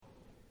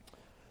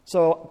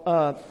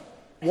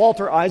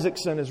Walter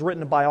Isaacson has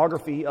written a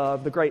biography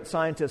of the great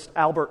scientist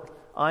Albert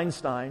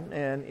Einstein,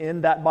 and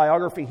in that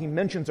biography he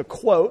mentions a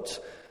quote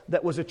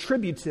that was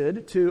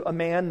attributed to a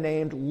man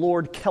named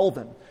Lord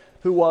Kelvin,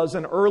 who was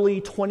an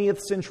early 20th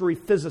century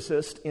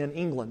physicist in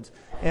England.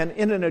 And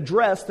in an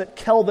address that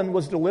Kelvin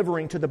was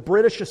delivering to the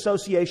British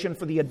Association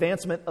for the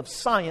Advancement of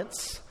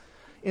Science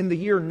in the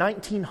year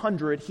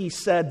 1900, he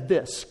said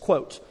this,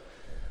 quote,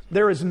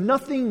 "There is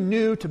nothing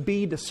new to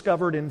be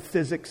discovered in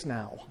physics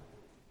now.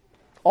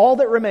 All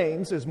that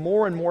remains is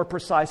more and more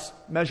precise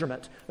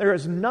measurement. There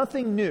is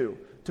nothing new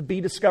to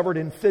be discovered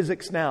in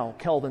physics now,"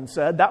 Kelvin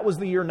said. That was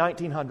the year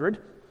 1900.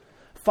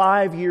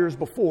 5 years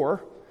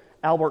before,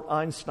 Albert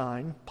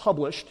Einstein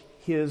published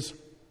his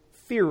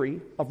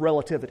theory of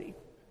relativity.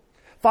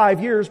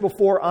 5 years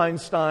before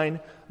Einstein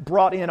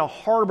brought in a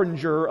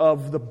harbinger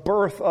of the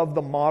birth of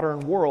the modern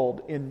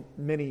world in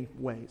many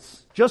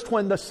ways. Just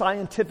when the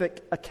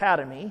scientific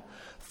academy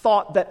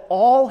thought that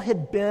all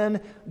had been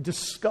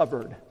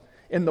discovered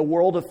in the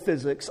world of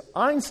physics,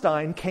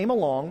 Einstein came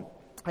along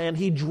and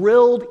he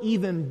drilled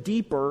even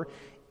deeper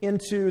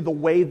into the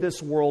way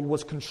this world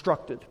was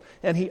constructed.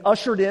 And he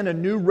ushered in a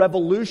new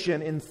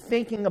revolution in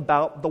thinking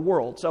about the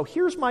world. So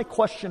here's my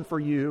question for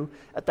you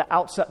at the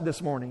outset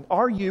this morning.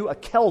 Are you a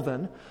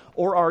Kelvin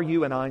or are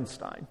you an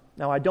Einstein?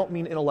 Now, I don't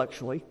mean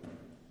intellectually,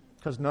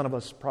 because none of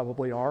us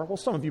probably are. Well,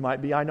 some of you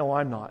might be. I know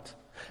I'm not.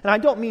 And I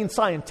don't mean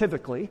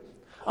scientifically.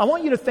 I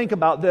want you to think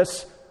about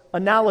this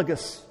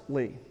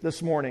analogously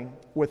this morning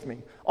with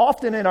me.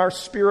 Often in our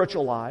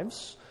spiritual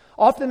lives,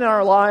 often in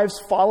our lives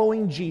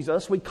following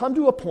Jesus, we come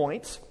to a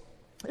point,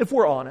 if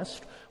we're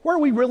honest, where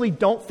we really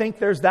don't think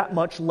there's that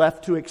much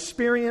left to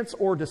experience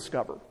or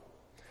discover.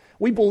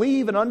 We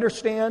believe and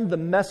understand the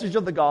message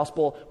of the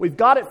gospel. We've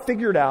got it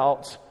figured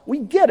out. We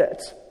get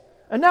it.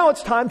 And now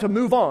it's time to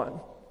move on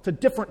to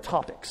different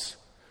topics.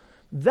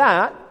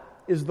 That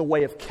is the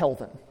way of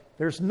Kelvin.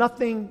 There's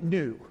nothing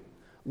new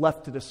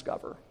left to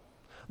discover.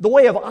 The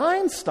way of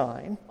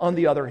Einstein, on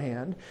the other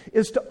hand,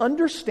 is to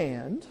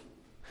understand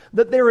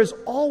that there is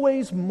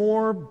always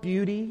more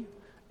beauty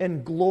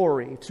and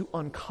glory to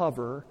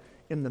uncover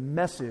in the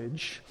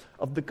message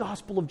of the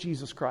gospel of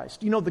Jesus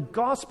Christ. You know, the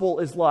gospel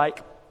is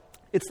like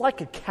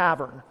a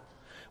cavern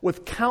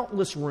with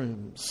countless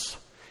rooms.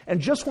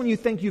 And just when you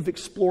think you've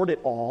explored it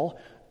all,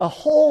 a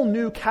whole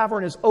new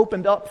cavern is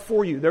opened up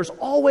for you. There's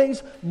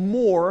always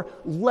more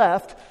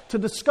left to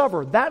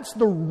discover. That's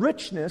the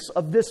richness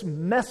of this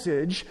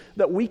message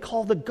that we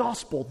call the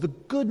gospel, the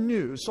good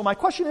news. So my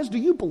question is, do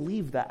you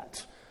believe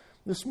that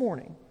this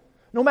morning?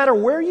 No matter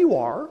where you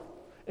are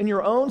in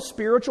your own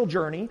spiritual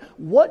journey,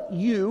 what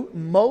you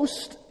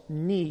most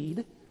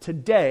need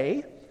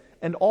today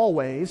and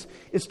always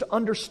is to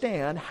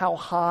understand how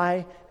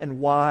high and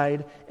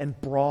wide and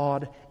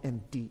broad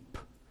and deep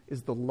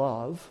is the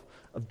love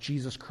of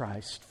Jesus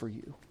Christ for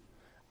you.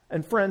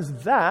 And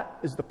friends, that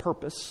is the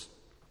purpose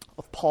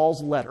of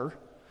Paul's letter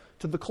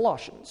to the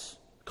Colossians.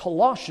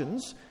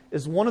 Colossians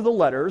is one of the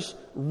letters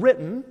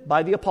written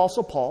by the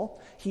Apostle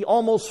Paul. He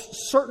almost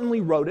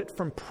certainly wrote it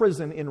from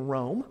prison in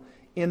Rome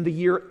in the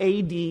year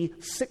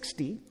AD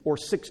 60 or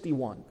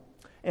 61.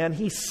 And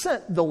he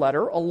sent the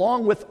letter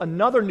along with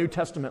another New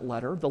Testament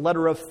letter, the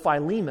letter of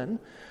Philemon,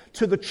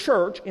 to the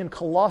church in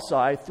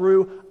Colossae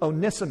through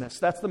Onesimus.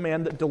 That's the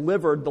man that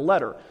delivered the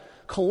letter.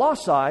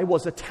 Colossae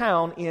was a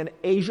town in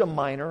Asia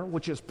Minor,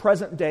 which is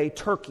present-day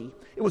Turkey.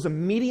 It was a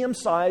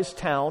medium-sized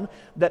town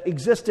that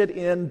existed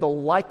in the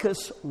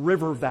Lycus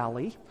River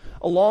Valley,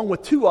 along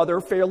with two other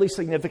fairly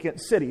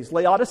significant cities,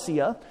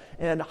 Laodicea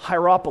and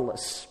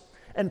Hierapolis.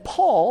 And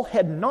Paul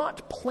had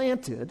not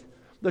planted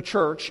the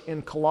church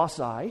in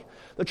Colossae.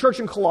 The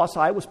church in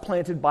Colossae was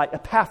planted by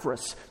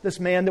Epaphras, this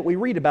man that we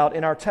read about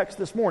in our text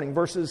this morning,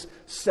 verses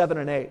 7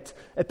 and 8.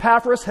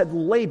 Epaphras had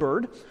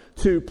labored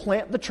to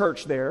plant the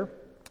church there,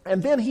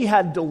 and then he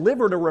had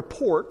delivered a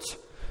report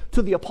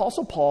to the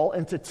Apostle Paul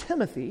and to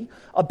Timothy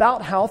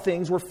about how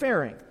things were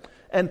faring.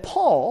 And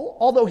Paul,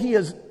 although he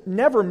has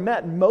never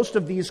met most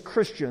of these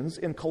Christians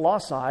in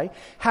Colossae,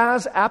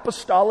 has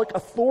apostolic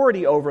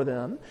authority over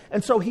them,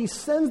 and so he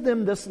sends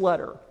them this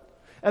letter.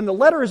 And the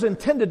letter is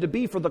intended to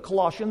be for the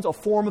Colossians a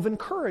form of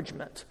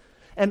encouragement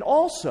and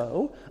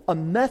also a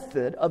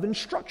method of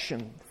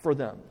instruction for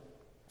them.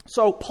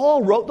 So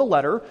Paul wrote the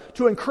letter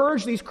to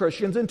encourage these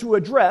Christians and to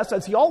address,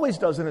 as he always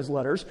does in his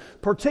letters,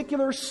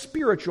 particular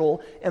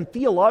spiritual and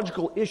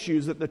theological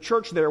issues that the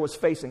church there was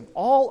facing.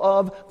 All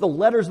of the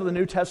letters of the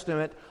New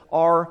Testament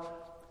are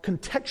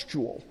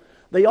contextual.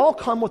 They all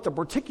come with a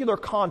particular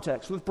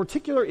context, with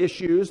particular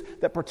issues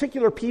that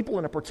particular people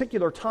in a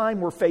particular time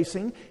were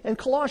facing, and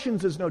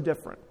Colossians is no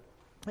different.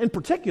 In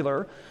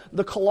particular,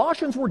 the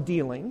Colossians were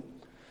dealing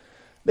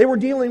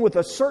with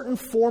a certain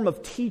form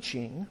of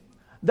teaching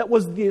that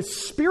was the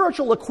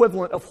spiritual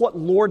equivalent of what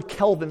Lord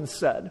Kelvin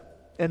said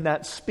in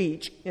that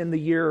speech in the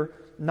year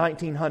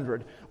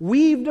 1900.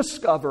 We've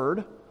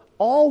discovered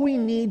all we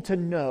need to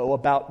know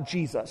about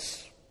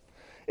Jesus.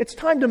 It's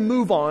time to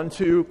move on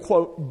to,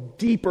 quote,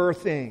 deeper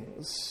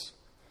things.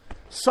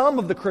 Some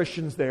of the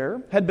Christians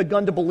there had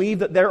begun to believe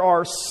that there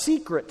are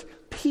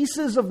secret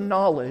pieces of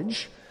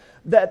knowledge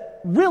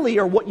that really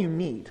are what you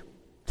need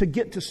to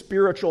get to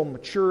spiritual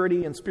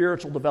maturity and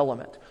spiritual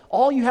development.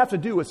 All you have to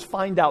do is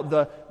find out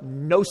the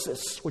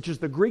gnosis, which is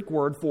the Greek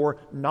word for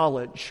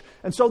knowledge.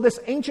 And so this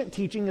ancient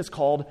teaching is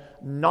called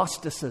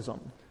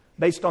Gnosticism,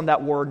 based on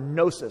that word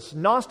gnosis.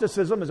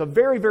 Gnosticism is a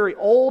very, very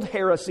old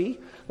heresy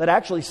that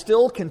actually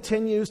still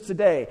continues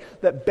today,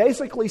 that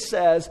basically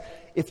says,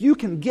 if you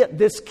can get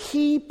this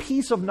key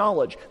piece of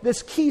knowledge,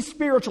 this key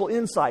spiritual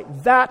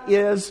insight, that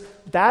is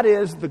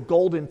the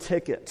golden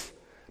ticket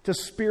to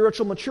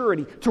spiritual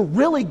maturity, to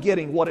really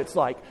getting what it's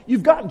like.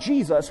 You've got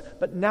Jesus,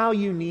 but now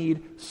you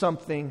need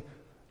something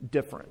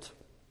different.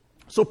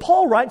 So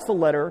Paul writes the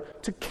letter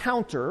to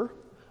counter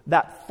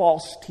that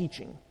false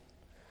teaching.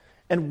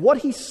 And what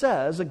he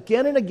says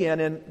again and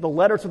again in the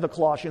letter to the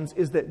Colossians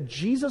is that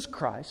Jesus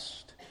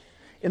Christ,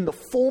 in the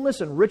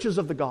fullness and riches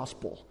of the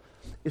gospel,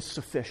 is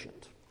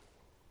sufficient.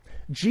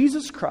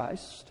 Jesus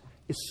Christ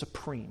is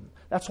supreme.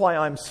 That's why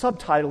I'm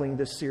subtitling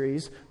this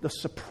series, The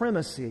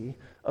Supremacy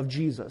of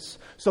Jesus.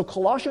 So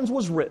Colossians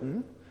was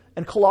written,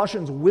 and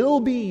Colossians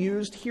will be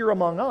used here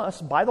among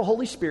us by the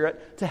Holy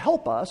Spirit to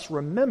help us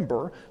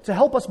remember, to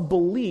help us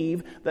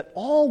believe that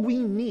all we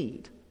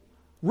need,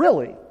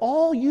 really,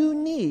 all you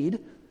need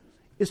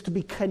is to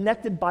be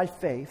connected by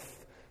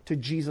faith to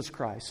Jesus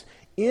Christ.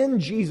 In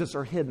Jesus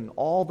are hidden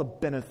all the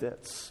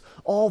benefits,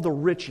 all the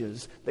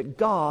riches that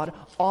God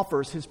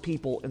offers His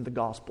people in the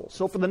gospel.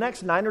 So for the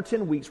next 9 or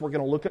 10 weeks, we're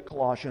going to look at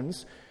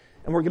Colossians,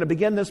 and we're going to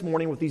begin this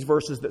morning with these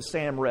verses that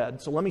Sam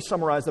read. So let me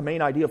summarize the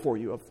main idea for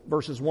you of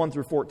verses 1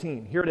 through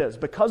 14. Here it is.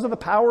 Because of the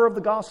power of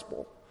the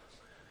gospel,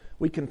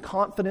 we can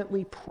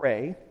confidently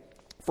pray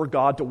for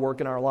God to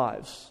work in our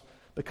lives.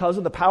 Because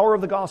of the power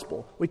of the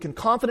gospel, we can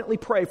confidently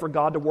pray for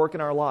God to work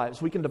in our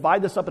lives. We can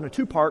divide this up into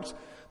 2 parts.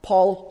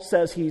 Paul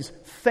says he's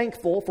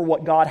thankful for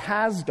what God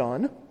has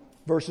done,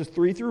 verses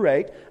 3 through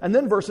 8. And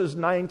then verses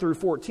 9 through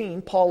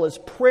 14, Paul is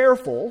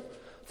prayerful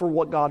for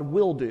what God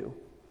will do.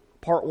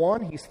 Part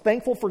 1, he's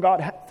thankful for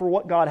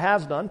what God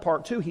has done.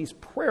 Part 2, he's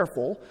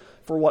prayerful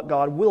for what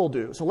God will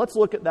do. So let's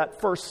look at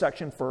that first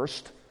section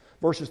first,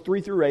 verses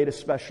 3 through 8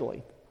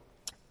 especially.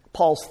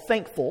 Paul's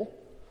thankful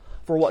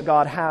for what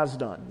God has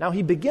done. Now,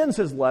 he begins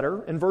his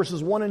letter in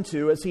verses 1 and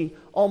 2 as he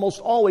almost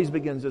always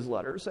begins his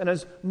letters, and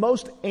as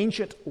most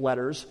ancient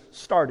letters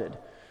started.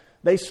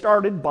 They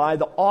started by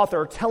the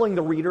author telling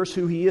the readers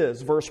who he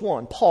is. Verse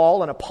 1,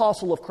 Paul, an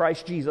apostle of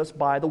Christ Jesus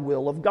by the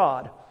will of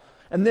God.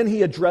 And then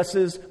he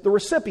addresses the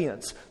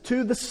recipients,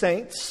 to the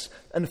saints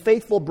and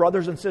faithful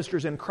brothers and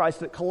sisters in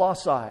Christ at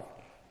Colossae.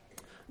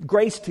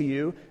 Grace to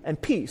you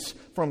and peace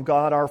from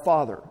God our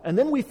Father. And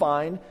then we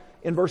find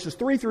in verses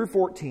 3 through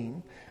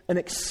 14 an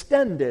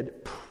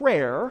extended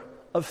prayer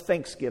of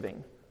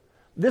thanksgiving.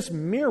 This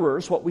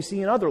mirrors what we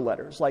see in other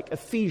letters like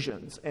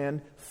Ephesians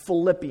and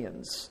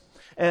Philippians.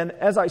 And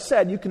as I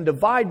said, you can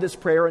divide this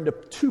prayer into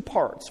 2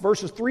 parts.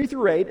 Verses 3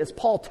 through 8 is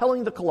Paul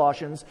telling the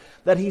Colossians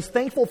that he's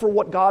thankful for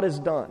what God has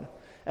done.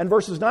 And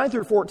verses 9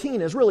 through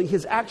 14 is really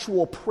his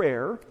actual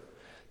prayer.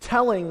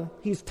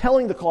 He's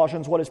telling the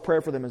Colossians what his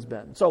prayer for them has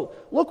been. So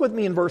look with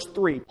me in verse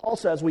 3. Paul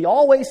says, we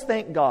always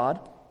thank God,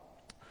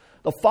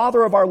 the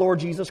Father of our Lord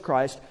Jesus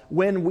Christ,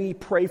 when we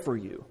pray for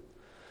you.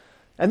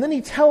 And then he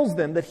tells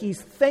them that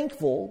he's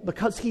thankful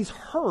because he's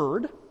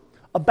heard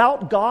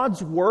about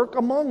God's work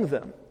among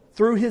them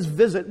through his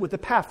visit with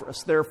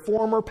Epaphras, their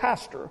former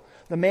pastor,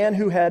 the man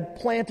who had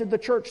planted the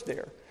church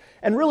there.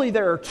 And really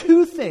there are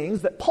 2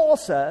 things that Paul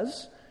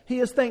says he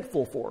is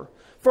thankful for.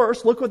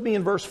 First, look with me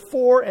in verse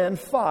 4 and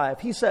 5.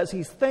 He says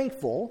he's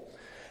thankful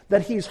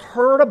that he's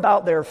heard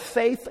about their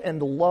faith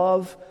and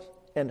love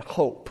and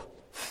hope.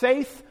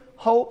 Faith,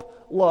 hope,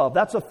 love.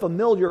 That's a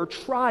familiar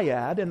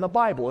triad in the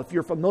Bible. If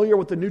you're familiar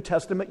with the New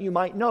Testament, you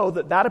might know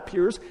that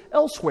appears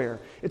elsewhere.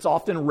 It's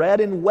often read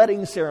in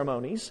wedding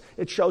ceremonies.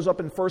 It shows up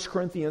in 1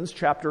 Corinthians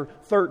chapter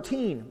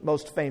 13,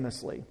 most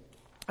famously.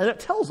 And it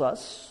tells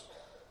us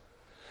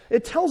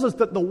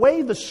that the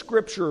way the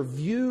Scripture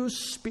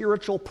views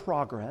spiritual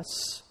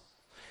progress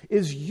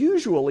is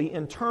usually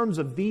in terms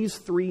of these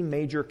 3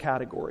 major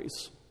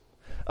categories: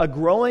 a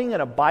growing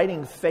and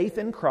abiding faith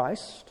in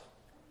Christ,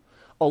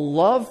 a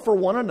love for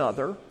one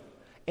another,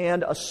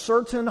 and a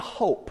certain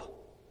hope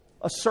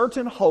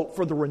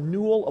for the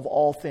renewal of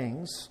all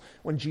things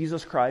when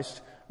Jesus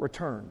Christ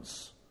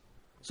returns.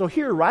 So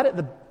here, right at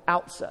the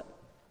outset,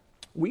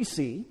 we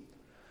see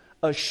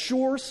a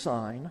sure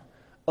sign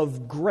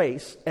of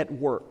grace at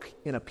work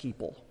in a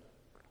people.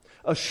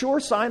 A sure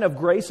sign of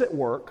grace at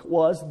work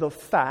was the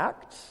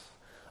fact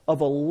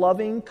of a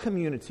loving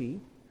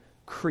community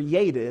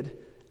created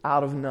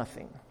out of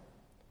nothing.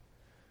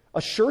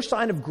 A sure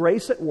sign of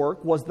grace at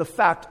work was the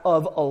fact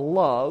of a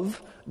love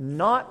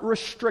not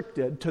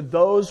restricted to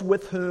those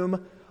with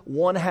whom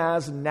one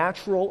has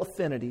natural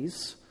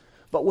affinities,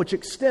 but which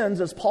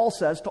extends, as Paul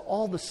says, to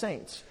all the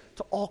saints,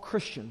 to all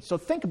Christians. So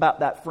think about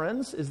that,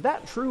 friends. Is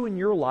that true in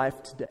your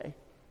life today?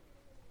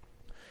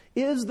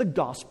 Is the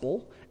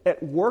gospel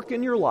at work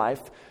in your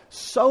life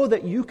so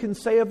that you can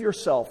say of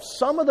yourself,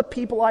 some of the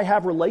people I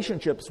have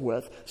relationships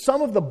with,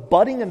 some of the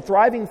budding and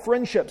thriving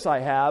friendships I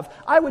have,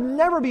 I would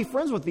never be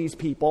friends with these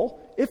people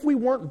if we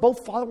weren't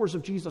both followers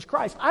of Jesus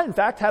Christ. I, in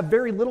fact, have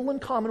very little in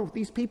common with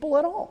these people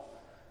at all.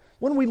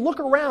 When we look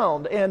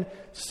around and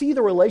see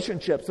the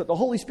relationships that the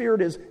Holy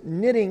Spirit is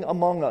knitting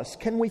among us,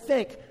 can we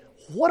think,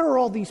 what are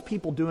all these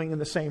people doing in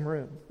the same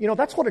room? You know,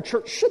 that's what a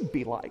church should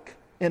be like,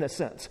 in a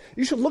sense.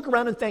 You should look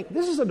around and think,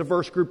 this is a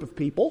diverse group of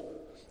people.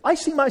 I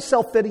see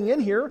myself fitting in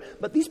here,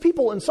 but these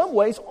people in some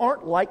ways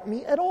aren't like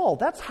me at all.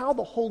 That's how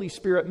the Holy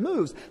Spirit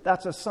moves.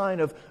 That's a sign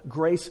of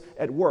grace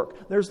at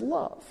work. There's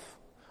love.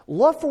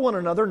 Love for one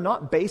another,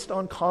 not based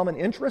on common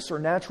interests or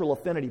natural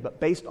affinity, but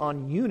based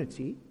on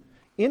unity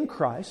in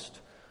Christ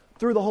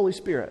through the Holy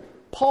Spirit.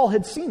 Paul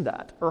had seen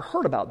that or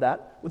heard about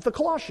that with the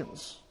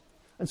Colossians.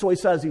 And so he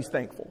says he's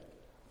thankful.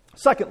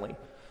 Secondly,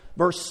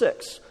 verse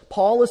 6,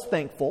 Paul is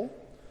thankful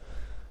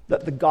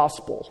that the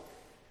gospel,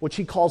 which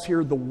he calls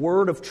here the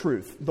word of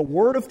truth, the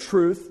word of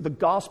truth, the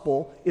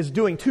gospel, is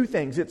doing two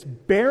things. It's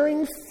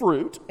bearing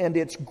fruit and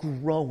it's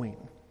growing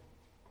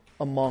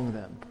among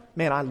them.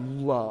 Man, I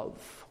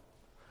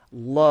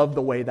love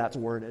the way that's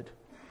worded.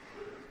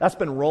 That's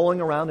been rolling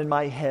around in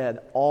my head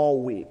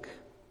all week.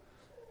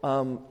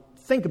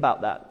 Think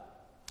about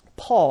that.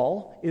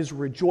 Paul is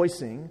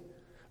rejoicing,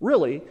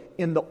 really,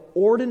 in the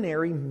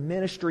ordinary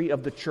ministry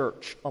of the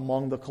church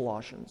among the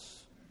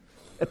Colossians.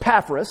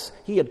 Epaphras,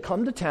 he had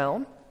come to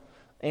town,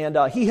 and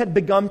he had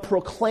begun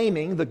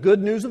proclaiming the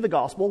good news of the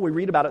gospel. We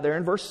read about it there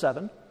in verse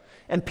 7.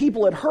 And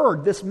people had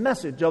heard this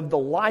message of the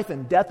life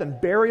and death and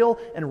burial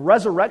and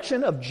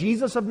resurrection of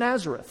Jesus of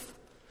Nazareth.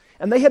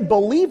 And they had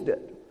believed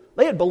it.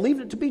 They had believed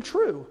it to be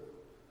true.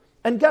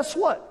 And guess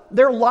what?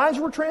 Their lives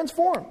were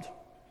transformed.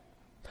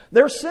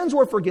 Their sins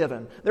were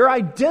forgiven. Their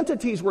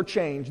identities were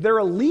changed. Their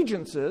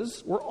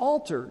allegiances were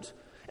altered.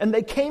 And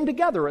they came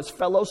together as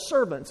fellow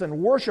servants and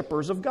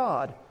worshipers of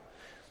God.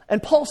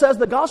 And Paul says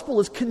the gospel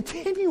is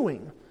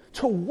continuing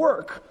to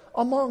work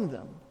among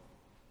them.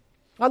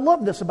 I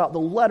love this about the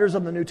letters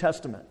of the New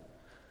Testament.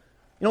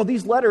 You know,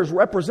 these letters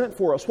represent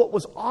for us what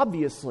was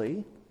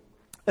obviously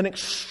an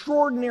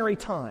extraordinary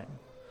time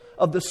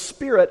of the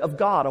Spirit of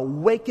God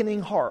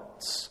awakening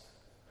hearts.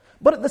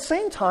 But at the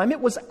same time, it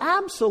was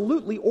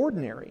absolutely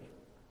ordinary.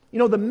 You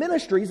know, the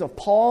ministries of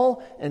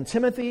Paul and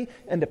Timothy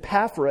and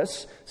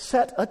Epaphras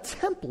set a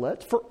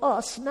template for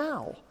us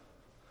now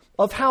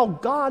of how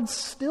God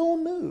still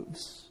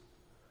moves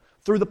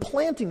through the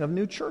planting of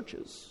new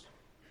churches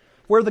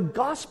where the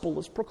gospel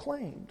is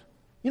proclaimed.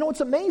 You know,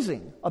 it's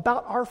amazing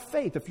about our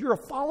faith. If you're a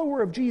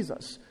follower of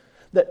Jesus,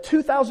 that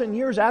 2,000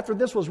 years after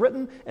this was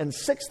written and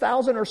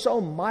 6,000 or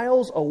so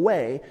miles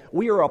away,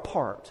 we are a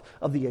part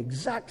of the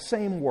exact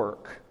same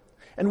work.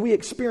 And we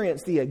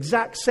experience the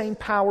exact same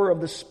power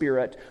of the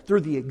Spirit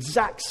through the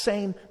exact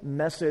same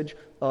message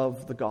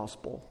of the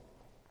gospel.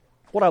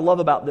 What I love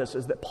about this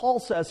is that Paul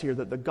says here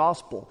that the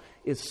gospel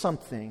is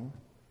something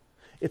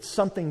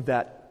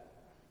that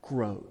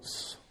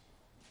grows.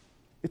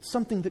 It's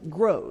something that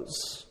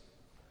grows.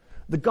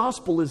 The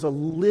gospel is a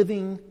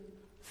living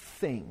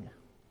thing.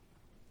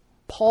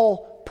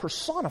 Paul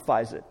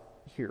personifies it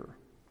here.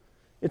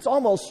 It's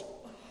almost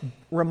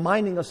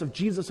reminding us of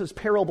Jesus'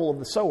 parable of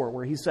the sower,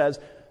 where he says,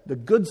 the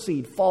good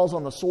seed falls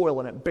on the soil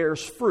and it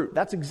bears fruit.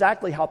 That's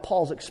exactly how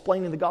Paul's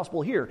explaining the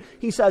gospel here.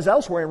 He says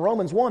elsewhere in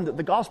Romans 1 that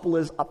the gospel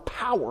is a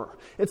power.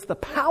 It's the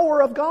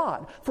power of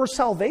God for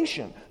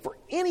salvation, for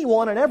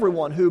anyone and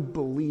everyone who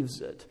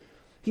believes it.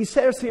 He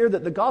says here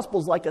that the gospel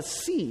is like a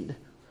seed,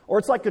 or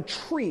it's like a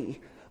tree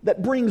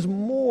that brings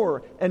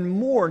more and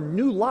more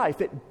new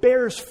life. It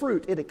bears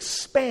fruit. It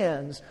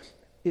expands.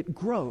 It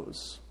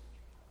grows.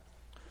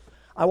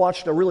 I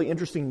watched a really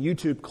interesting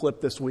YouTube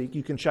clip this week.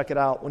 You can check it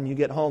out when you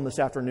get home this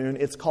afternoon.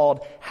 It's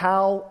called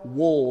How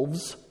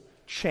Wolves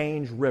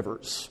Change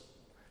Rivers.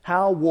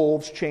 How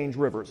Wolves Change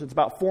Rivers. It's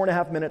about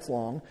 4.5 minutes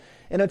long,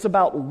 and it's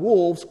about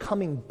wolves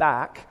coming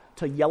back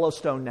to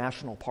Yellowstone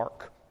National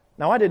Park.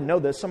 Now, I didn't know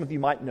this. Some of you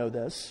might know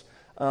this.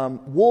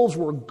 Wolves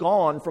were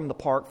gone from the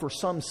park for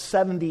some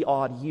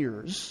 70-odd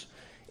years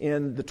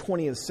in the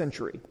 20th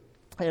century.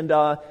 And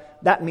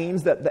that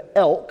means that the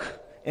elk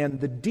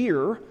and the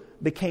deer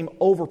became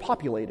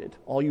overpopulated.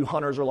 All you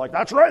hunters are like,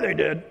 that's right, they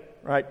did,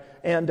 right?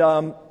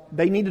 And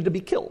they needed to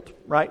be killed,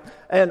 right?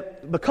 And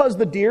because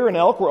the deer and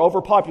elk were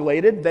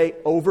overpopulated, they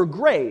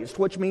overgrazed,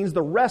 which means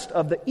the rest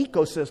of the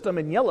ecosystem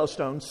in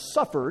Yellowstone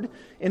suffered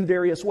in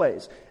various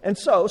ways. And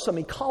so some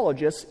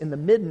ecologists in the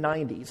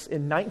mid-90s,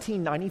 in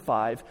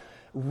 1995,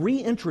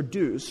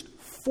 reintroduced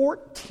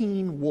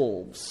 14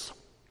 wolves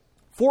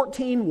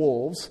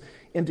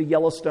into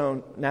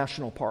Yellowstone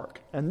National Park.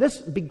 And this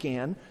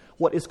began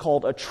what is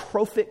called a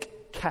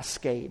trophic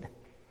cascade.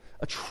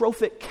 A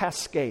trophic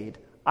cascade.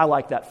 I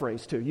like that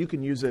phrase too. You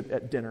can use it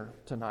at dinner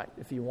tonight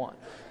if you want.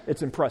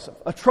 It's impressive.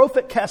 A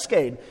trophic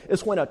cascade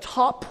is when a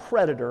top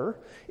predator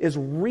is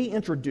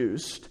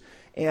reintroduced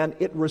and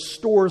it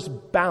restores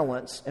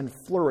balance and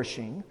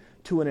flourishing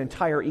to an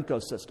entire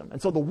ecosystem.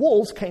 And so the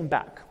wolves came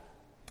back.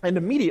 And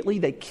immediately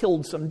they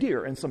killed some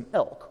deer and some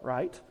elk,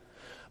 right?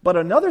 But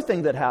another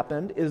thing that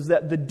happened is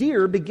that the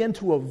deer began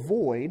to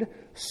avoid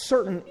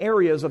certain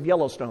areas of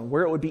Yellowstone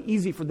where it would be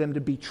easy for them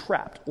to be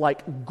trapped,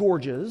 like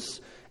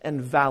gorges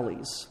and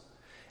valleys.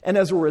 And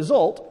as a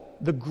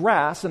result, the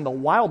grass and the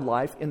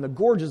wildlife in the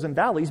gorges and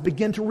valleys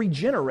began to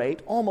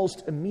regenerate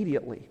almost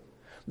immediately.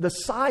 The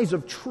size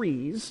of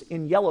trees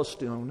in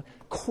Yellowstone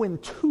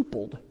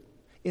quintupled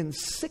in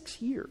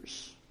 6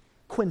 years.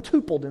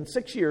 Quintupled in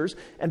 6 years,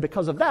 and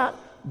because of that,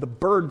 the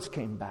birds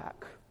came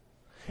back.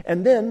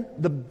 And then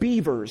the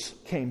beavers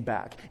came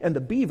back, and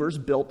the beavers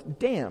built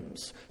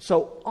dams.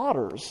 So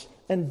otters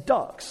and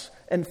ducks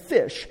and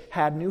fish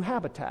had new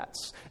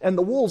habitats. And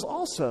the wolves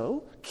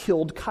also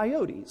killed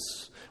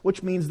coyotes,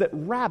 which means that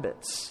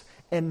rabbits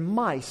and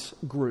mice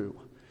grew,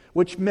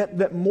 which meant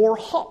that more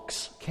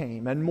hawks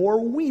came and more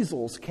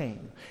weasels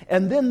came.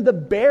 And then the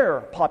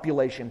bear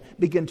population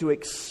began to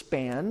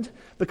expand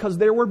because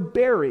there were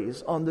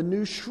berries on the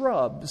new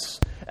shrubs.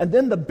 And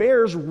then the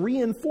bears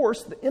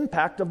reinforced the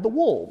impact of the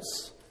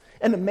wolves.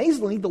 And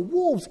amazingly, the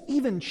wolves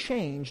even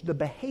changed the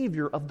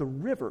behavior of the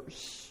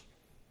rivers.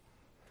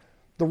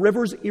 The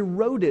rivers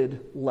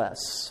eroded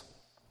less.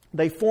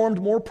 They formed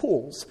more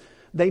pools.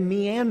 They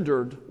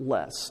meandered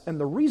less. And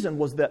the reason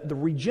was that the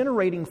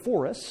regenerating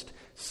forest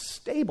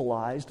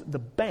stabilized the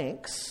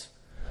banks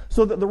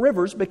so that the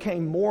rivers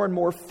became more and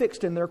more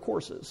fixed in their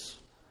courses.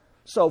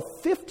 So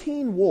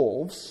 15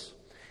 wolves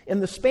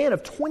in the span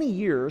of 20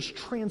 years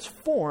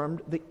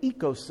transformed the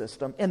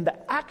ecosystem and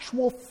the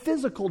actual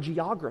physical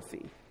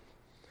geography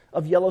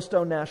of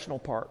Yellowstone National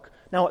Park.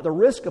 Now, at the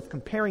risk of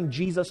comparing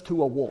Jesus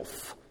to a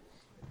wolf,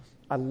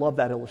 I love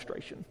that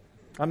illustration.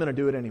 I'm going to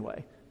do it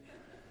anyway.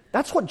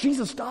 That's what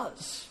Jesus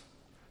does.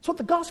 That's what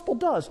the gospel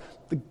does.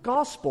 The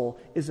gospel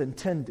is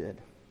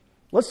intended,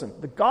 listen,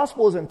 the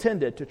gospel is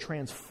intended to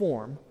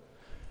transform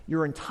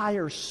your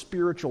entire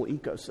spiritual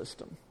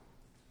ecosystem.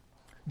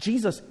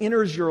 Jesus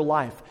enters your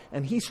life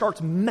and he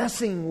starts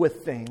messing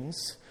with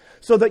things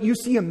so that you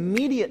see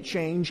immediate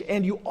change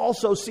and you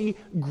also see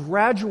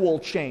gradual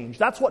change.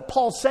 That's what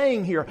Paul's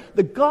saying here.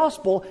 The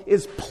gospel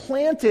is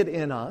planted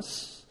in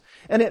us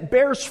and it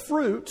bears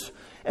fruit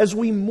as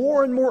we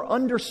more and more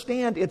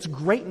understand its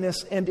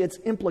greatness and its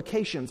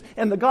implications.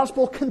 And the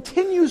gospel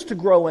continues to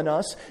grow in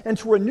us and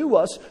to renew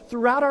us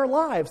throughout our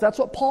lives. That's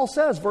what Paul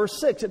says, verse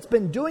 6. It's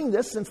been doing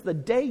this since the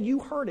day you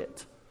heard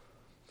it.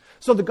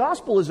 So the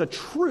gospel is a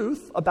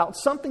truth about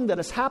something that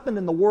has happened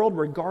in the world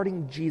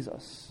regarding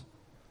Jesus.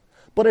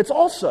 But it's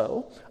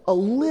also a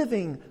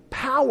living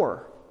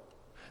power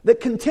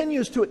that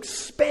continues to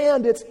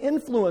expand its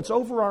influence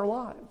over our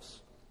lives.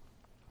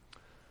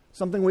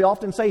 Something we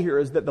often say here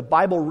is that the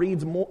Bible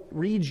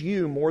reads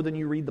you more than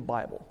you read the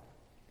Bible.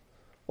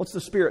 What's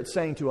the Spirit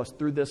saying to us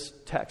through this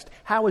text?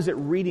 How is it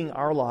reading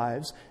our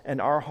lives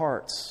and our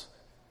hearts?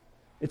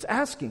 It's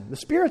asking, the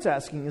Spirit's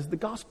asking, is the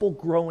gospel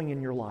growing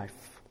in your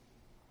life?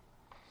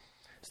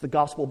 Is the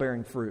gospel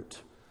bearing fruit?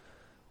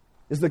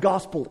 Is the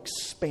gospel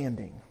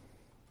expanding?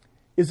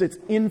 Is its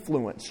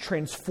influence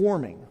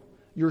transforming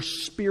your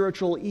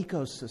spiritual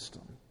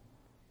ecosystem?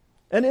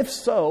 And if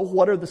so,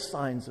 what are the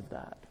signs of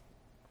that?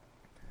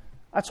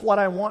 That's what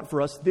I want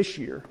for us this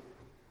year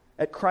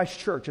at Christ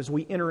Church as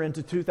we enter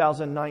into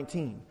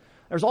 2019.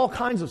 There's all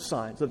kinds of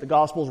signs that the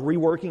gospel is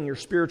reworking your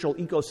spiritual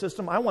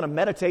ecosystem. I want to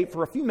meditate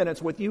for a few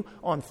minutes with you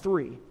on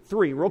three.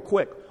 Three, real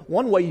quick.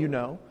 One way you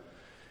know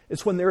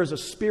is when there is a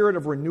spirit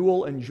of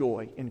renewal and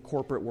joy in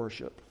corporate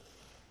worship.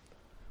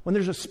 When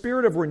there's a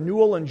spirit of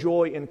renewal and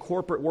joy in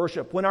corporate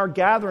worship, when our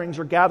gatherings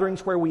are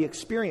gatherings where we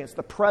experience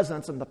the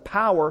presence and the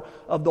power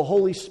of the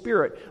Holy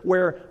Spirit,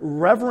 where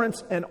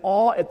reverence and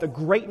awe at the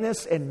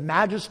greatness and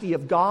majesty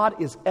of God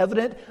is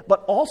evident,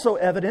 but also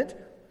evident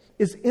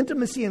is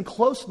intimacy and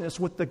closeness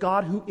with the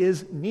God who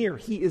is near.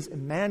 He is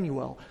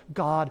Emmanuel,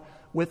 God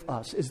with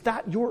us. Is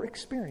that your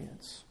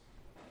experience?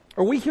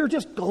 Are we here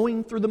just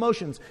going through the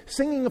motions,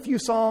 singing a few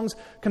songs,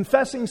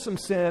 confessing some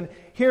sin,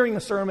 hearing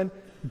a sermon,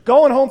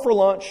 going home for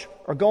lunch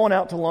or going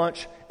out to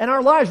lunch, and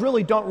our lives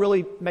really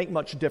don't make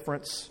much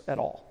difference at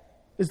all?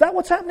 Is that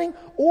what's happening?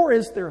 Or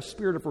is there a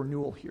spirit of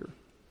renewal here?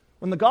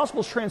 When the gospel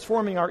is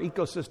transforming our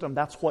ecosystem,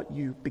 that's what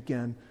you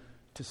begin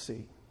to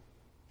see.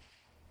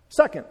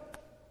 Second,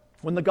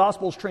 when the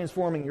gospel is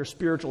transforming your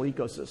spiritual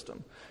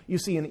ecosystem, you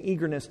see an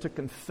eagerness to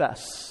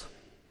confess.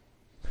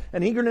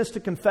 An eagerness to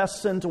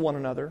confess sin to one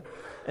another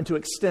and to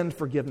extend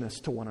forgiveness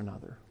to one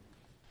another.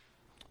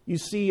 You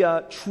see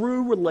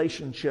true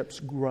relationships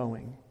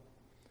growing.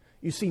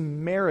 You see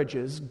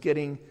marriages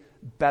getting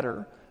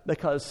better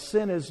because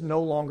sin is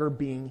no longer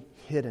being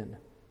hidden.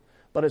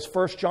 But as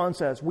 1 John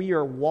says, we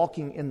are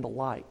walking in the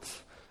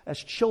light as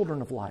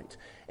children of light.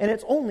 And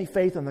it's only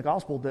faith in the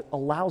gospel that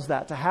allows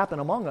that to happen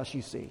among us,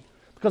 you see.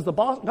 Because the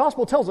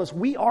gospel tells us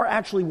we are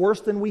actually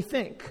worse than we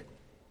think.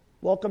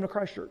 Welcome to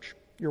Christ Church.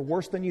 You're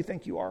worse than you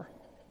think you are.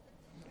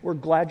 We're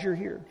glad you're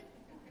here.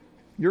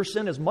 Your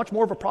sin is much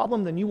more of a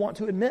problem than you want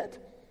to admit.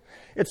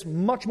 It's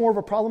much more of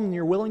a problem than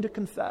you're willing to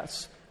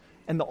confess.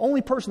 And the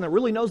only person that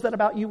really knows that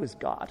about you is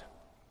God.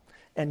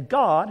 And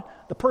God,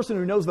 the person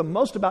who knows the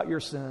most about your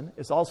sin,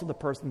 is also the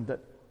person that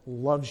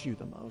loves you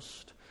the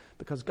most.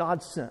 Because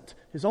God sent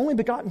His only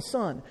begotten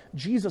Son,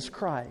 Jesus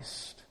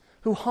Christ,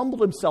 who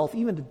humbled Himself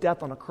even to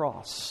death on a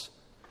cross,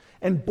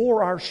 and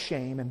bore our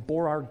shame and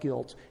bore our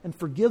guilt, and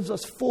forgives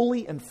us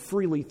fully and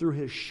freely through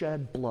His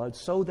shed blood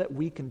so that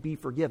we can be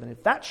forgiven.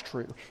 If that's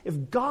true,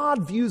 if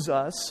God views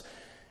us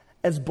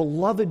as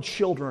beloved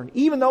children,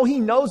 even though He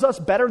knows us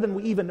better than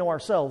we even know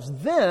ourselves,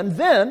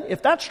 then,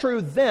 if that's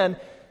true, then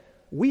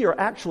we are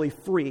actually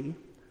free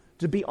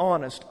to be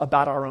honest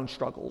about our own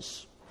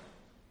struggles.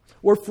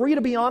 We're free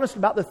to be honest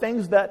about the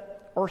things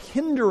that are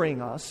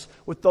hindering us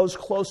with those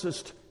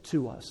closest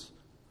to us.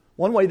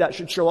 One way that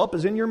should show up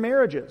is in your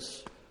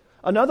marriages.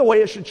 Another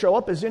way it should show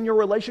up is in your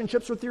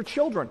relationships with your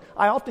children.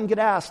 I often get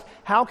asked,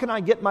 how can I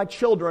get my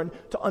children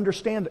to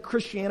understand that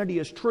Christianity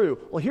is true?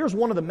 Well, here's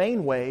one of the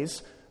main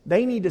ways.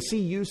 They need to see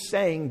you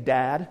saying,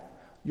 Dad,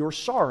 you're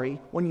sorry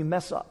when you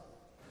mess up.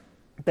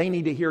 They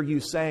need to hear you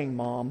saying,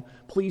 Mom,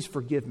 please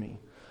forgive me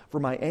for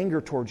my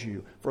anger towards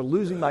you, for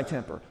losing my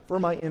temper, for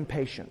my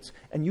impatience.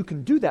 And you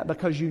can do that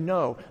because you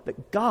know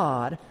that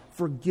God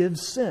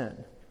forgives sin.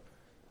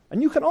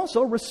 And you can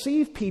also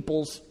receive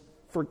people's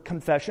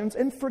confessions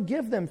and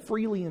forgive them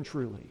freely and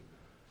truly.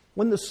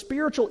 When the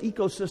spiritual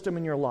ecosystem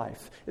in your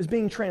life is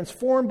being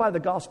transformed by the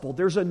gospel,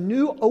 there's a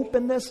new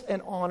openness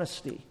and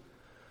honesty.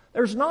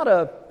 There's not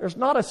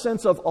a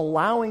sense of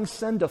allowing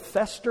sin to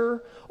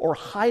fester or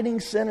hiding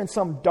sin in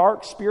some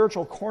dark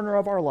spiritual corner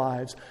of our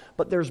lives,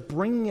 but there's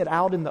bringing it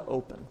out in the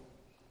open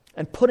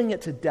and putting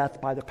it to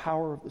death by the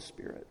power of the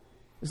Spirit.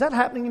 Is that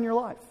happening in your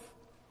life?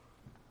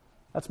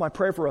 That's my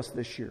prayer for us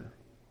this year.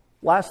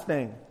 Last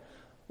thing,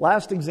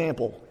 last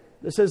example.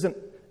 This isn't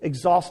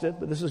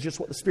exhaustive, but this is just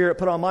what the Spirit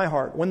put on my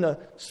heart. When the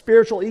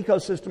spiritual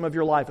ecosystem of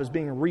your life is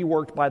being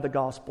reworked by the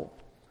gospel,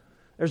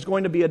 there's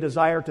going to be a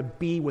desire to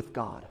be with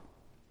God.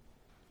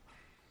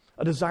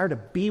 A desire to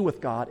be with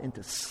God and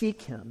to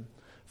seek Him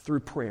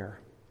through prayer.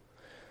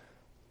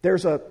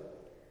 There's a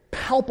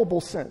palpable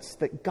sense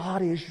that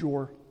God is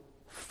your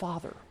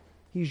Father.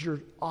 He's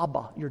your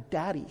Abba, your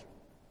Daddy.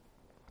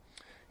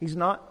 He's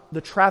not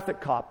the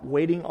traffic cop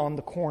waiting on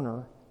the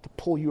corner to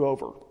pull you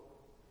over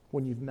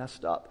when you've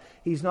messed up.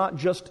 He's not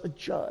just a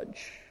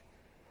judge.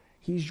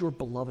 He's your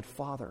beloved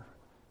Father,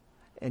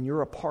 and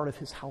you're a part of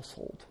His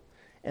household.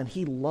 And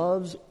He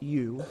loves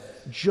you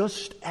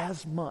just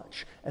as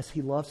much as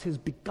He loves His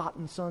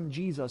begotten Son,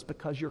 Jesus,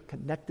 because you're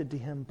connected to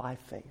Him by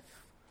faith.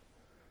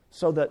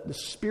 So that the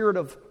Spirit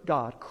of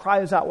God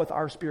cries out with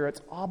our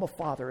spirits, Abba,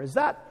 Father. Is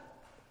that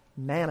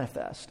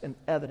manifest and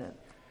evident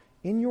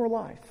in your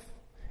life,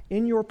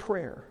 in your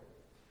prayer?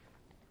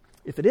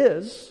 If it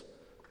is,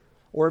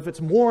 or if it's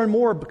more and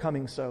more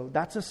becoming so,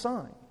 that's a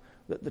sign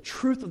that the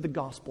truth of the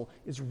gospel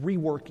is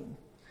reworking.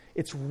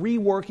 It's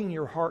reworking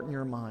your heart and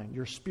your mind,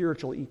 your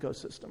spiritual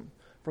ecosystem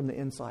from the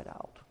inside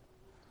out.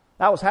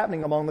 That was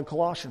happening among the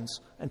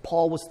Colossians, and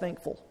Paul was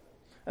thankful.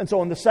 And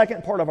so in the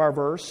second part of our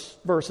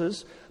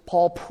verses,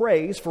 Paul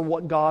prays for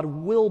what God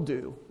will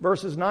do.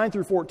 Verses 9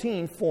 through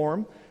 14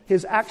 form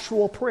his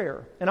actual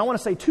prayer. And I want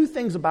to say two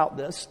things about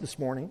this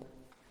morning,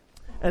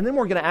 and then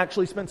we're going to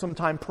actually spend some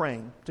time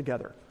praying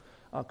together,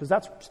 because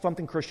that's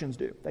something Christians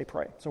do. They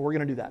pray. So we're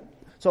going to do that.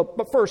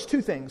 But first,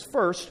 two things.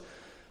 First,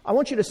 I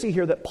want you to see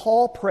here that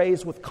Paul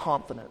prays with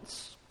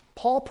confidence.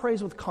 Paul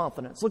prays with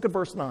confidence. Look at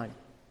verse 9.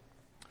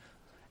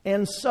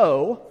 And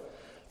so,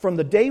 from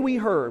the day we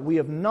heard, we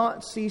have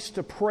not ceased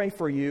to pray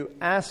for you,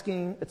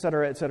 asking,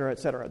 etc., etc.,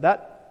 etc.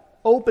 That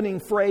opening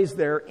phrase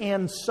there,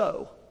 and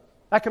so,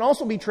 that can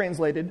also be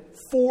translated,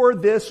 for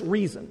this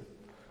reason.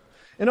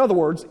 In other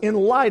words, in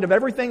light of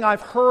everything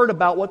I've heard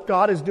about what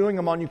God is doing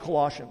among you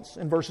Colossians,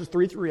 in verses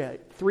 3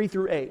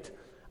 through 8,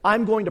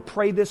 I'm going to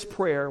pray this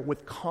prayer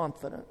with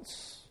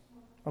confidence.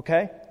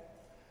 Okay?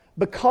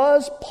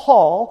 Because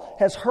Paul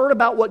has heard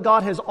about what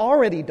God has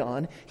already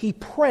done, he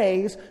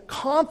prays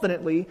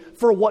confidently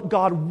for what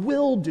God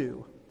will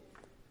do.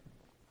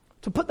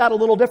 To put that a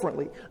little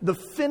differently, the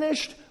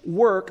finished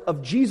work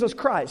of Jesus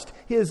Christ,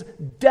 His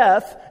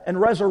death and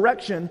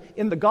resurrection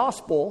in the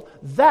gospel,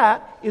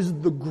 that is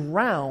the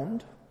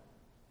ground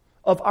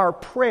of our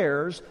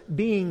prayers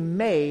being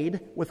made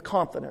with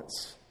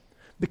confidence.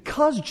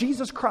 Because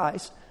Jesus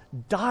Christ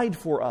died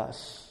for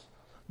us,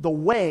 the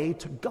way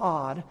to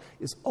God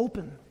is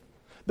open.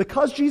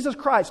 Because Jesus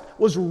Christ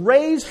was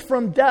raised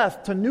from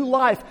death to new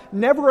life,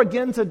 never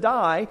again to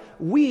die,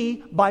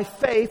 we, by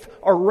faith,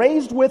 are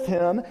raised with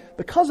Him.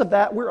 Because of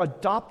that, we're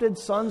adopted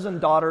sons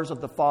and daughters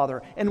of the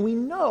Father. And we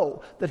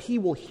know that He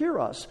will hear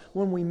us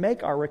when we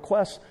make our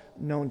requests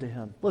known to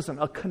Him. Listen,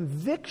 a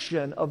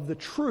conviction of the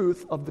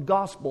truth of the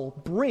gospel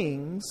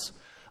brings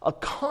a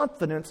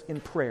confidence in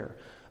prayer.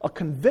 A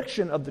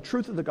conviction of the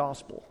truth of the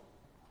gospel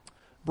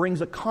brings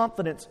a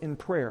confidence in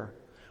prayer.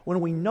 When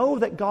we know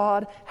that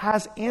God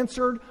has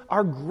answered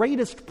our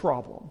greatest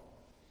problem,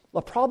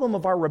 the problem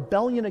of our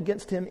rebellion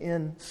against Him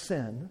in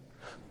sin,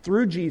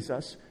 through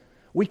Jesus,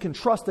 we can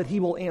trust that He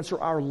will answer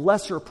our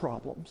lesser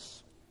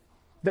problems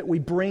that we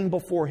bring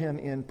before Him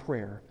in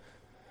prayer.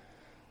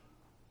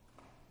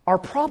 Our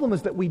problem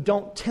is that we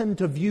don't tend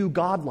to view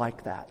God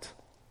like that.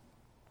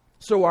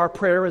 So our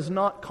prayer is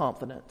not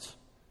confident.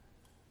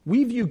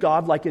 We view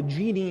God like a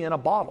genie in a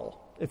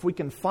bottle. If we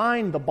can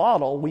find the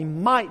bottle, we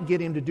might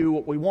get him to do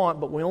what we want,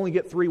 but we only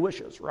get 3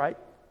 wishes, right?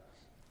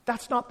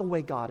 That's not the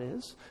way God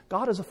is.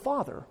 God is a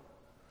father.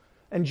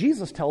 And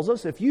Jesus tells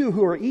us, if you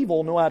who are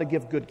evil know how to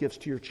give good gifts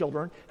to your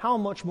children, how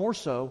much more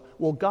so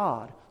will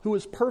God, who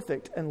is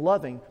perfect and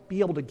loving, be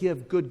able to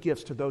give good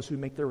gifts to those who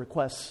make their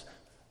requests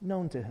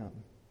known to him?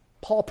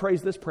 Paul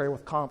prays this prayer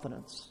with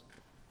confidence.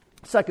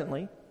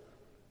 Secondly,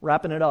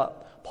 wrapping it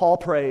up, Paul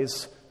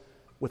prays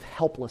with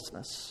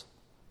helplessness.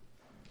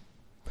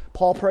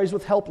 Paul prays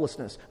with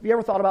helplessness. Have you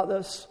ever thought about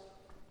this?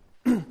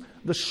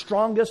 The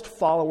strongest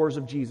followers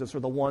of Jesus are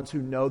the ones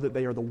who know that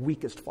they are the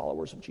weakest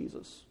followers of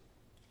Jesus.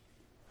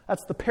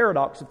 That's the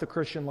paradox of the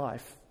Christian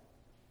life.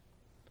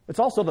 It's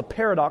also the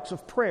paradox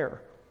of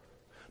prayer.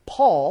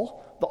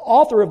 Paul, the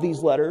author of these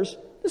letters,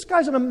 this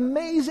guy's an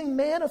amazing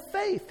man of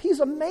faith.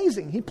 He's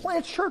amazing. He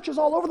plants churches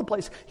all over the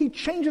place. He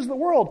changes the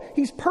world.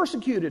 He's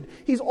persecuted.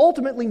 He's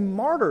ultimately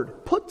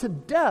martyred, put to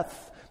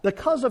death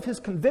because of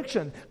his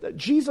conviction that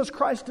Jesus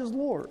Christ is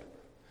Lord.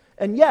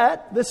 And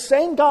yet, this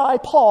same guy,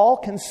 Paul,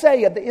 can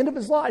say at the end of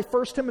his life,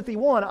 1 Timothy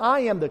 1,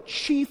 I am the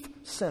chief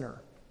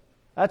sinner.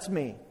 That's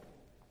me.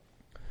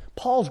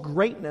 Paul's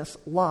greatness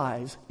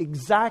lies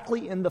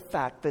exactly in the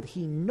fact that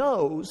he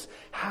knows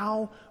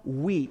how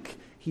weak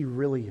he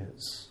really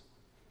is.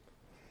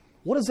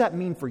 What does that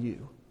mean for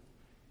you?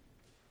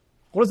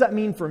 What does that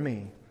mean for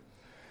me?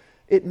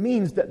 It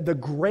means that the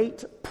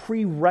great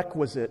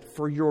prerequisite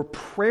for your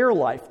prayer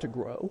life to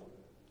grow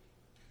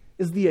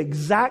is the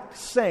exact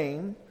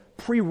same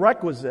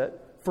prerequisite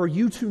for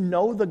you to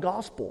know the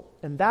gospel,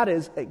 and that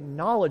is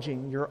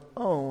acknowledging your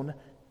own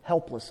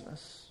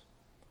helplessness.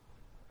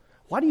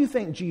 Why do you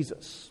think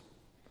Jesus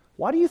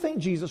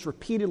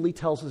repeatedly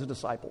tells his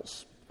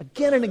disciples,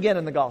 again and again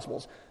in the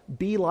Gospels,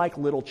 be like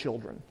little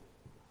children?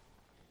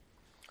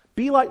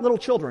 Be like little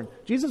children.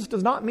 Jesus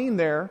does not mean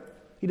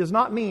he does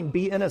not mean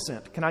be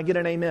innocent. Can I get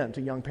an amen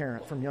to young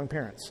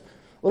parents?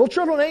 Little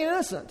children ain't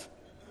innocent.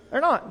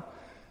 They're not.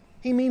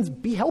 He means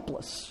be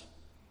helpless.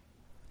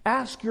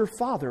 Ask your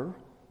Father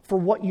for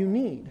what you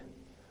need.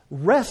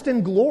 Rest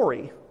in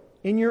glory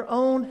in your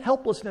own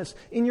helplessness,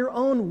 in your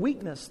own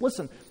weakness.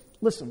 Listen,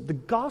 the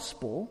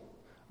gospel,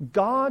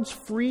 God's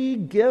free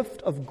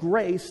gift of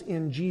grace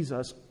in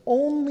Jesus,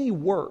 only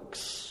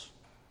works.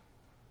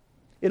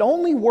 It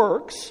only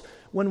works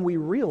when we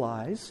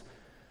realize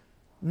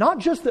not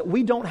just that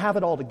we don't have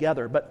it all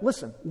together, but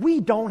listen, we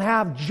don't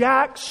have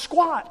jack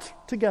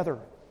squat together.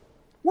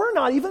 We're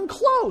not even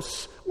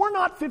close. We're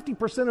not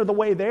 50% of the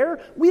way there.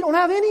 We don't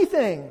have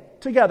anything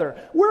together.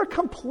 We're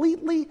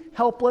completely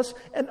helpless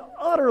and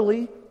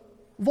utterly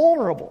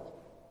vulnerable.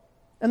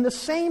 And the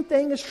same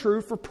thing is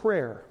true for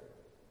prayer.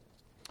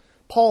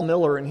 Paul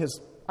Miller, in his,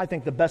 I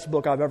think, the best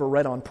book I've ever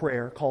read on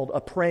prayer, called A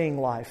Praying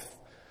Life,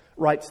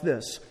 writes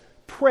this: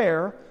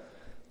 prayer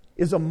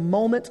is a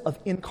moment of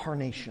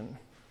incarnation.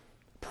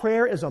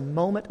 Prayer is a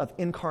moment of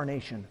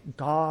incarnation,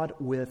 God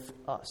with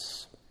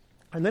us.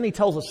 And then he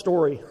tells a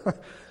story,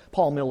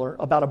 Paul Miller,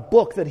 about a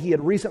book that he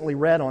had recently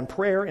read on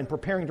prayer in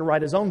preparing to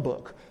write his own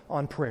book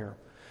on prayer.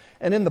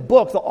 And in the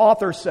book, the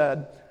author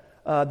said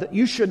that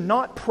you should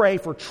not pray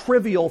for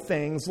trivial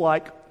things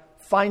like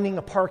finding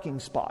a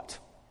parking spot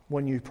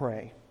when you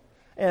pray.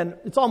 And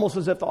it's almost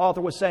as if the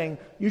author was saying,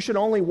 you should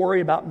only worry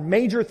about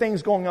major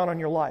things going on in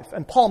your life.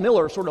 And Paul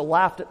Miller sort of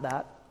laughed at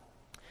that.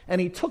 And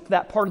he took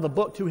that part of the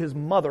book to his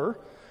mother,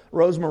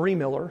 Rose Marie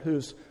Miller,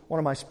 who's one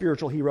of my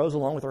spiritual heroes,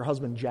 along with her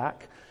husband,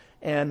 Jack.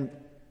 And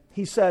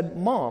he said,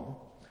 Mom,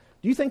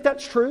 do you think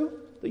that's true?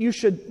 That you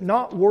should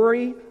not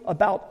worry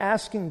about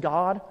asking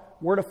God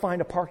where to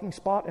find a parking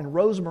spot? And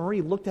Rose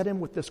Marie looked at him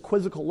with this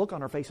quizzical look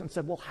on her face and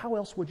said, well, how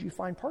else would you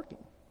find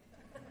parking?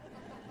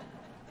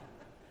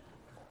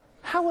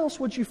 How else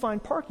would you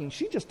find parking?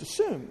 She just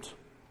assumed.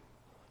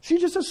 She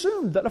just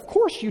assumed that, of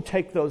course, you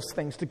take those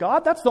things to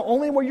God. That's the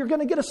only way you're going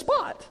to get a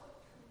spot.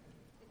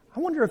 I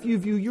wonder if you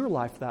view your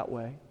life that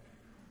way.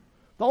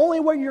 The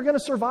only way you're going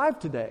to survive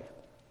today,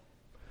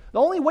 the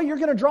only way you're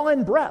going to draw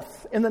in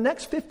breath in the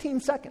next 15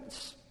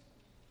 seconds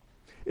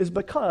is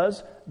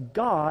because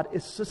God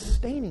is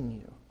sustaining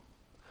you.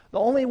 The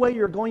only way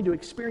you're going to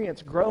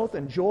experience growth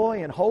and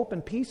joy and hope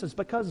and peace is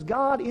because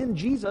God in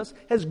Jesus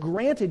has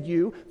granted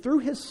you, through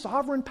His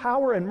sovereign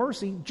power and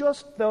mercy,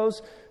 just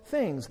those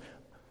things.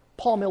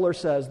 Paul Miller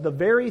says, the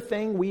very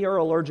thing we are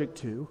allergic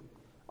to,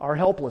 our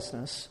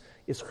helplessness,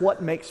 is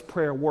what makes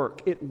prayer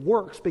work. It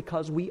works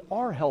because we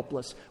are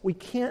helpless. We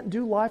can't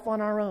do life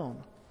on our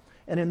own.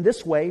 And in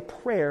this way,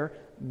 prayer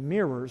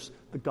mirrors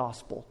the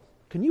gospel.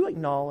 Can you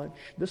acknowledge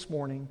this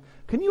morning,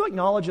 can you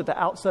acknowledge at the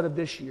outset of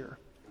this year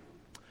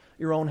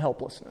your own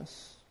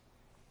helplessness?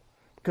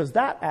 Because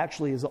that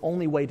actually is the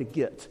only way to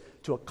get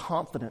to a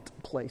confident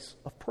place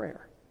of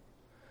prayer.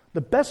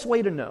 The best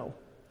way to know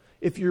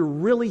if you're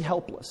really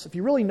helpless, if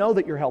you really know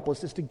that you're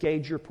helpless, is to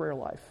gauge your prayer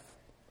life.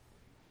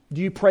 Do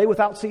you pray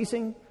without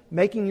ceasing,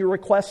 making your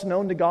requests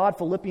known to God,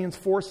 Philippians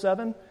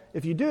 4:7,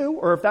 If you do,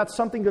 or if that's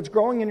something that's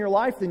growing in your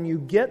life, then you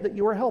get that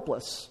you are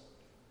helpless.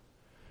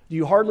 Do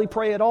you hardly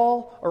pray at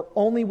all, or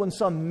only when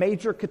some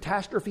major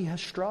catastrophe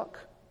has struck?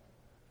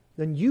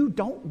 Then you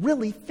don't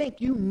really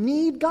think you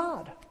need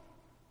God.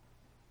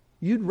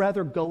 You'd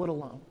rather go it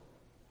alone.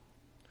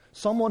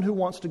 Someone who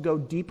wants to go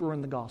deeper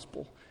in the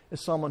gospel is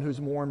someone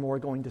who's more and more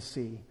going to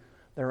see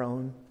their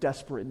own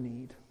desperate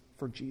need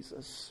for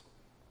Jesus.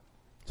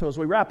 So as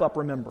we wrap up,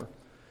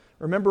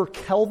 remember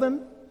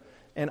Calvin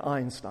and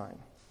Einstein.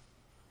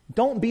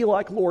 Don't be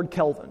like Lord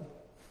Kelvin.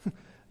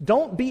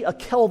 Don't be a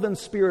Kelvin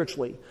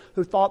spiritually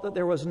who thought that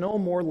there was no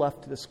more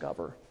left to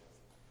discover.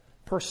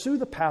 Pursue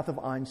the path of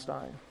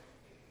Einstein.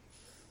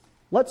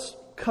 Let's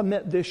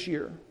commit this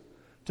year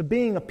to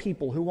being a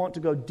people who want to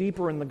go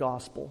deeper in the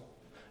gospel,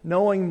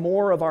 knowing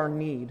more of our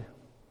need,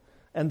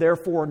 and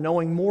therefore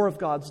knowing more of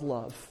God's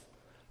love.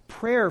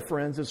 Prayer,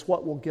 friends, is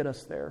what will get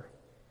us there.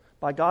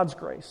 By God's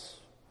grace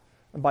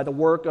and by the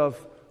work of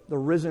the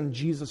risen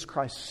Jesus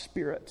Christ's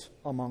Spirit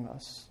among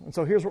us. And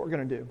so here's what we're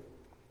going to do.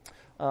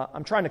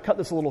 I'm trying to cut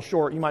this a little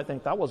short. You might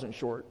think, that wasn't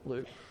short,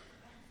 Luke.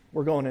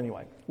 We're going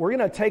anyway. We're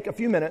going to take a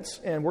few minutes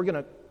and we're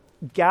going to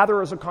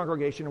gather as a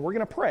congregation and we're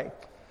going to pray.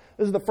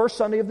 This is the first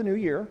Sunday of the new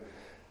year.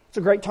 It's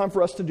a great time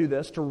for us to do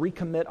this, to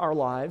recommit our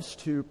lives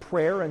to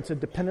prayer and to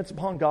dependence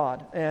upon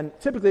God. And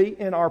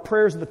typically in our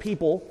prayers of the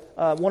people,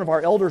 one of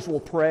our elders will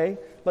pray.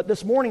 But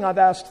this morning I've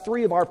asked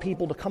 3 of our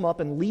people to come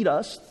up and lead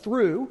us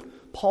through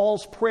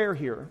Paul's prayer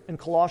here in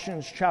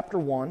Colossians chapter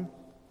 1,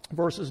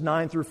 verses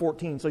 9 through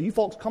 14. So you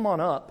folks come on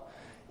up.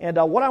 And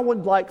what I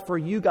would like for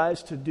you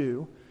guys to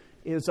do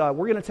is we're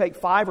going to take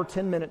 5 or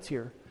 10 minutes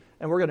here.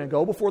 And we're going to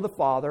go before the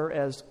Father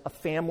as a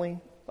family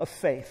of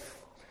faith.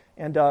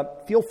 And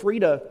feel free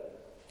to,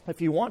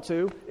 if you want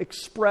to,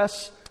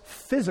 express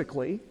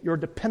physically your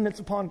dependence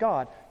upon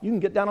God. You can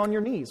get down on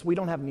your knees. We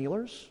don't have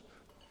kneelers.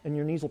 And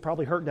your knees will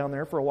probably hurt down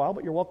there for a while,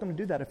 but you're welcome to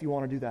do that if you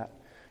want to do that.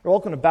 You're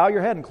welcome to bow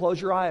your head and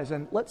close your eyes.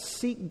 And let's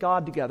seek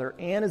God together.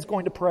 Ann is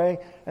going to pray,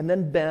 and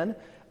then Ben,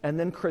 and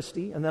then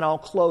Christy, and then I'll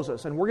close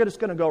us. And we're just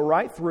going to go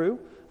right through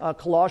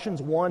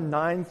Colossians 1,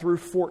 9 through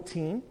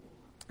 14.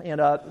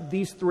 And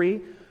these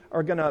 3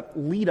 are going to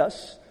lead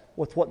us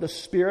with what the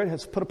Spirit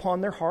has put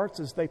upon their hearts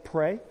as they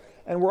pray.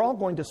 And we're all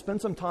going to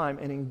spend some time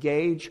and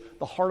engage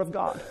the heart of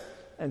God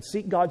and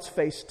seek God's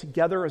face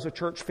together as a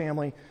church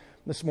family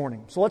this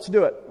morning. So let's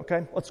do it,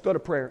 okay? Let's go to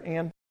prayer.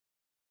 Ann?